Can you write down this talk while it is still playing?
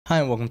Hi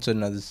and welcome to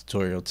another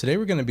tutorial. Today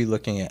we're going to be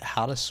looking at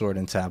how to sort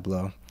in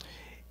Tableau.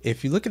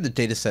 If you look at the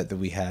data set that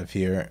we have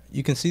here,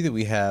 you can see that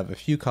we have a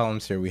few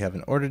columns here. We have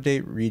an order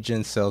date,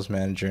 region, sales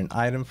manager, and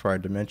item for our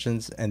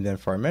dimensions, and then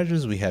for our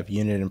measures we have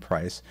unit and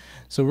price.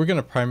 So we're going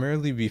to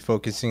primarily be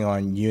focusing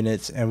on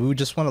units, and we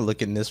just want to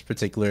look in this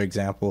particular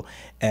example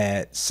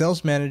at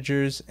sales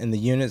managers and the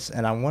units,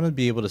 and I want to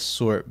be able to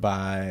sort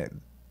by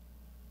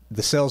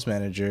the sales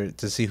manager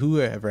to see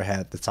whoever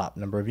had the top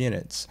number of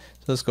units.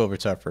 So let's go over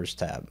to our first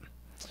tab.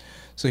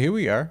 So here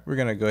we are. We're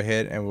going to go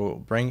ahead and we'll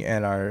bring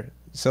in our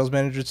sales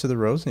manager to the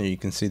rows, and you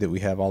can see that we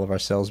have all of our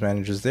sales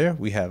managers there.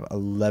 We have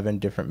 11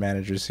 different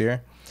managers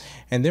here,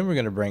 and then we're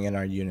going to bring in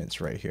our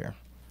units right here.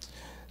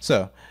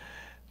 So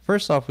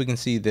first off, we can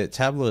see that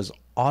Tableau has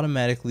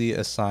automatically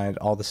assigned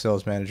all the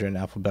sales manager in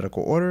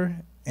alphabetical order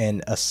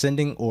and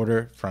ascending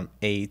order from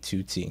A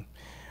to T.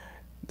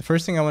 The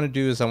first thing I want to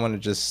do is I want to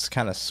just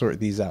kind of sort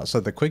these out.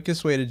 So the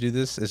quickest way to do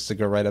this is to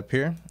go right up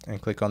here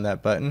and click on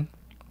that button.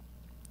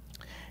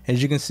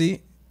 As you can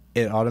see,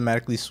 it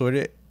automatically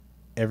sorted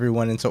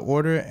everyone into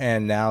order,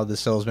 and now the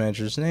sales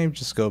manager's name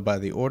just go by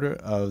the order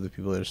of the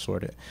people that are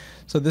sorted.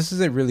 So this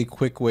is a really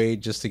quick way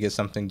just to get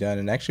something done,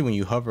 and actually when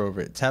you hover over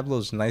it, Tableau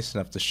is nice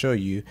enough to show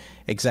you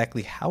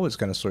exactly how it's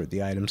going to sort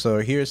the item. So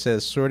here it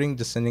says sorting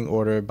descending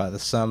order by the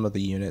sum of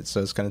the units.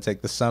 So it's going to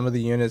take the sum of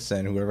the units,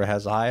 and whoever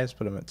has the highest,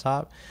 put them at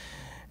top.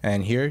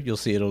 And here you'll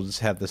see it'll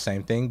just have the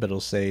same thing, but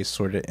it'll say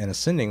sorted in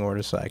ascending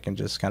order, so I can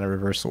just kind of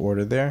reverse the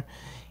order there.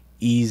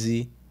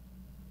 Easy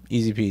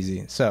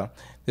peasy. So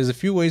there's a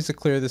few ways to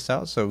clear this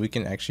out. So we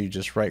can actually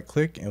just right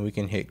click and we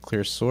can hit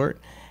clear sort,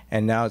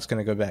 and now it's going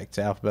to go back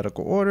to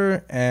alphabetical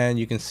order, and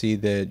you can see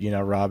that, you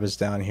know, Rob is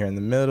down here in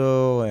the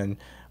middle and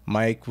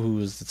Mike, who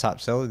is the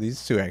top seller,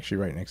 these two are actually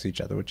right next to each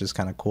other, which is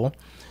kind of cool.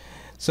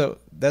 So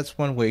that's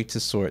one way to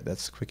sort.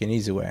 That's a quick and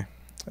easy way.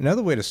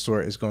 Another way to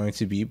sort is going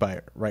to be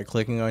by right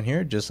clicking on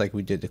here, just like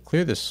we did to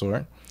clear this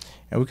sort,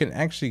 and we can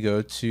actually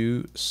go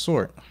to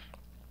sort.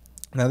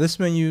 Now this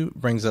menu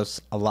brings us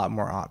a lot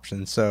more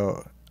options.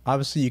 So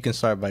obviously you can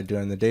start by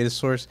doing the data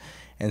source,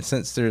 and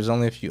since there's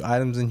only a few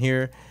items in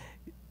here,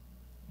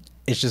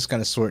 it's just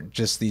going to sort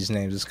just these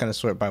names. It's going to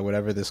sort by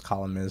whatever this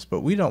column is, but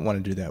we don't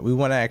want to do that. We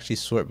want to actually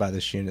sort by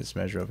this units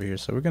measure over here.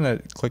 So we're going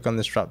to click on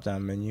this drop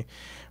down menu.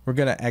 We're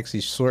going to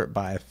actually sort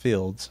by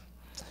fields,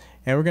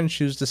 and we're going to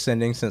choose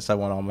descending since I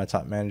want all my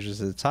top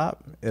managers at the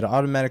top. It'll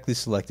automatically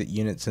select the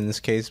units in this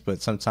case,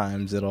 but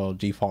sometimes it'll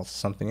default to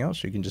something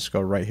else. You can just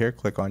go right here,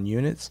 click on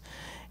units,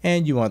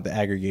 and you want the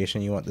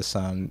aggregation, you want the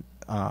sum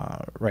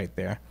right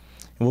there.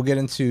 And we'll get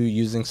into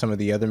using some of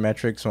the other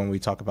metrics when we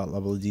talk about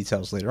level of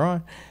details later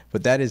on,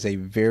 but that is a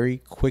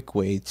very quick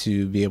way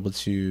to be able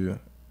to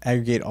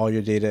aggregate all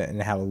your data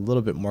and have a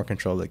little bit more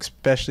control,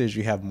 especially as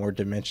you have more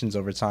dimensions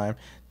over time.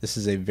 This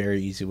is a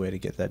very easy way to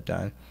get that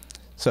done.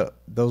 So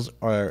those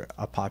are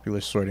a popular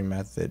sorting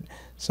method.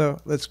 So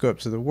let's go up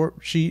to the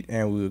worksheet,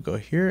 and we will go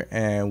here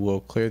and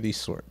we'll clear these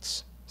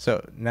sorts.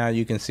 So now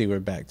you can see we're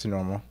back to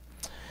normal.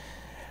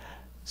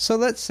 So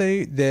let's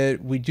say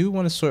that we do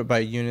want to sort by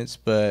units,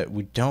 but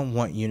we don't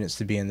want units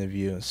to be in the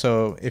view.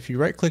 So if you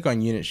right click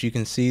on units, you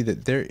can see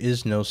that there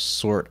is no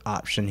sort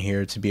option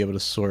here to be able to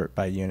sort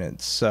by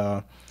units.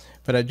 So,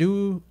 but I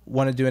do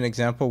want to do an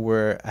example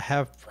where I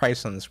have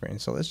price on the screen.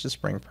 So let's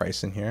just bring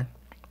price in here.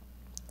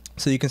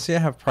 So you can see I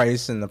have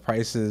price, and the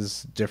price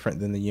is different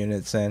than the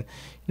units, and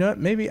you know what,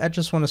 maybe I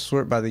just want to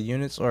sort by the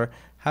units. Or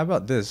how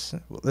about this?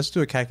 Let's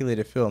do a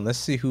calculated fill, and let's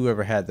see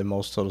whoever had the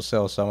most total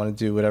sales. So I want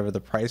to do whatever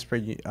the price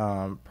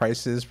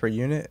is per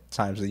unit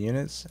times the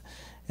units,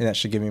 and that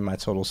should give me my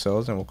total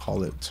sales, and we'll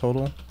call it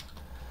total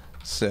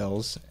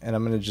sales. And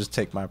I'm going to just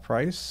take my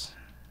price.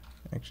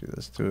 Actually,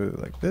 let's do it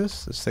like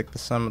this. Let's take the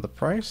sum of the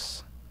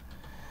price,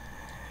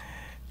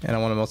 and I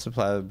want to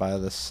multiply it by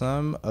the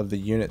sum of the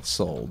units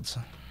sold.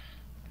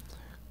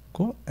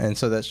 Cool. And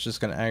so that's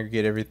just going to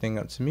aggregate everything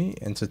up to me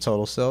into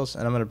total sales,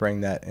 and I'm going to bring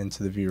that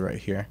into the view right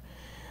here.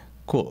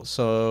 Cool.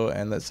 So,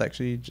 and let's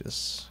actually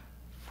just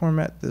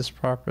format this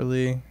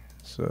properly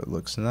so it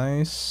looks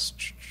nice.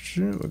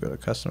 We'll go to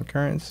custom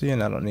currency,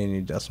 and I don't need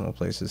any decimal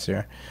places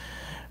here.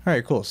 All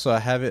right, cool. So I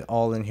have it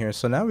all in here.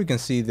 So now we can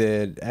see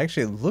that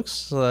actually it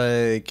looks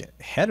like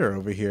header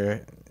over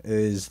here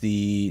is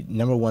the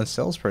 #1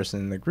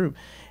 salesperson in the group,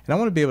 and I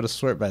want to be able to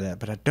sort by that,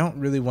 but I don't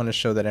really want to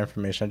show that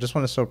information. I just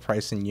want to show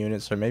price in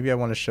units, or maybe I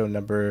want to show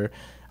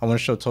I want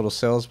to show total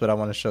sales, but I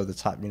want to show the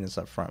top units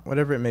up front,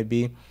 whatever it may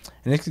be.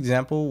 In this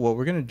example, what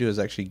we're going to do is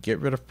actually get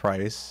rid of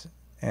price,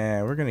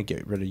 and we're going to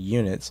get rid of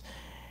units.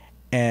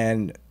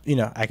 And you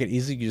know, I could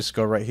easily just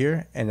go right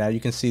here, and now you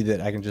can see that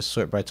I can just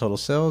sort by total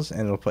sales,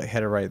 and it'll put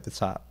header right at the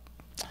top.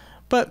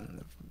 But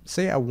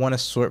say I want to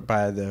sort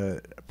by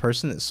the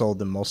person that sold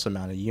the most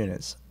amount of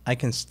units, I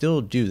can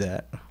still do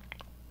that.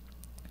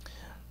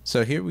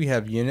 So here we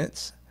have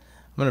units.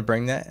 I'm going to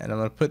bring that, and I'm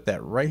going to put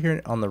that right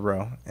here on the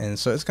row, and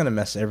so it's going to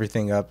mess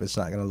everything up. It's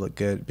not going to look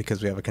good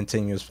because we have a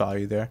continuous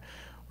value there.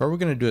 What we're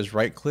going to do is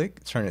right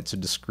click, turn it to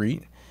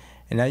discrete,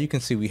 and now you can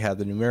see we have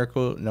the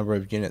numerical number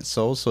of units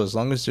sold. So as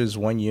long as there's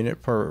one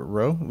unit per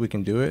row, we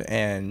can do it,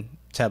 and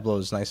Tableau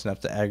is nice enough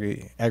to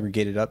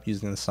aggregate it up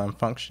using the sum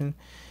function.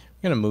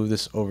 We're going to move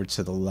this over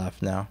to the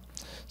left now.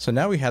 So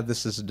now we have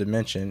this as a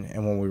dimension,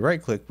 and when we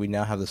right click, we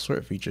now have the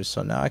sort feature.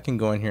 So now I can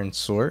go in here and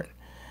sort,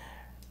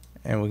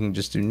 and we can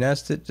just do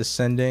nested,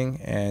 descending,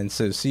 and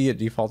so see it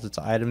defaulted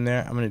to item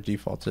there. I'm going to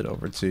default it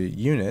over to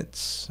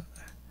units.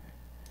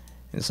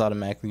 It's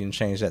automatically going to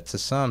change that to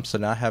sum. So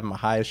now I have my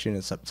highest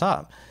units up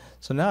top.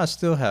 So now I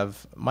still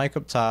have Mike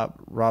up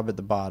top, Rob at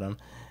the bottom,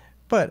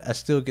 but I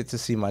still get to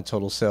see my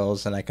total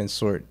sales, and I can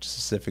sort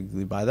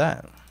specifically by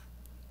that.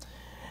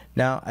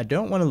 Now, I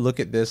don't want to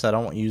look at this. I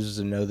don't want users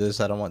to know this.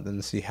 I don't want them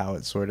to see how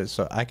it's sorted.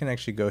 So I can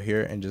actually go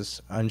here and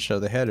just unshow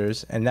the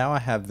headers. And now I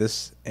have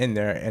this in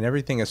there, and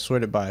everything is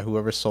sorted by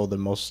whoever sold the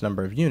most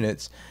number of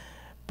units.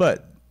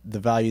 But the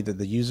value that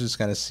the user is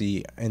going to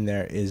see in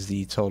there is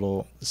the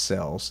total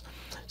sales.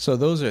 So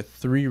those are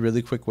 3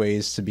 really quick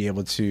ways to be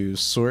able to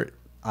sort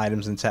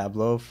items in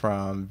Tableau,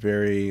 from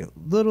very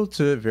little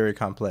to very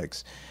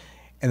complex.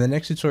 In the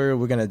next tutorial,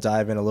 we're going to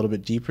dive in a little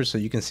bit deeper so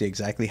you can see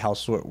exactly how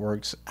sort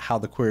works, how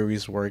the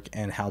queries work,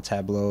 and how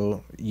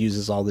Tableau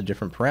uses all the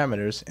different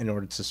parameters in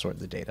order to sort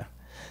the data.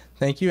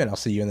 Thank you, and I'll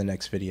see you in the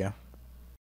next video.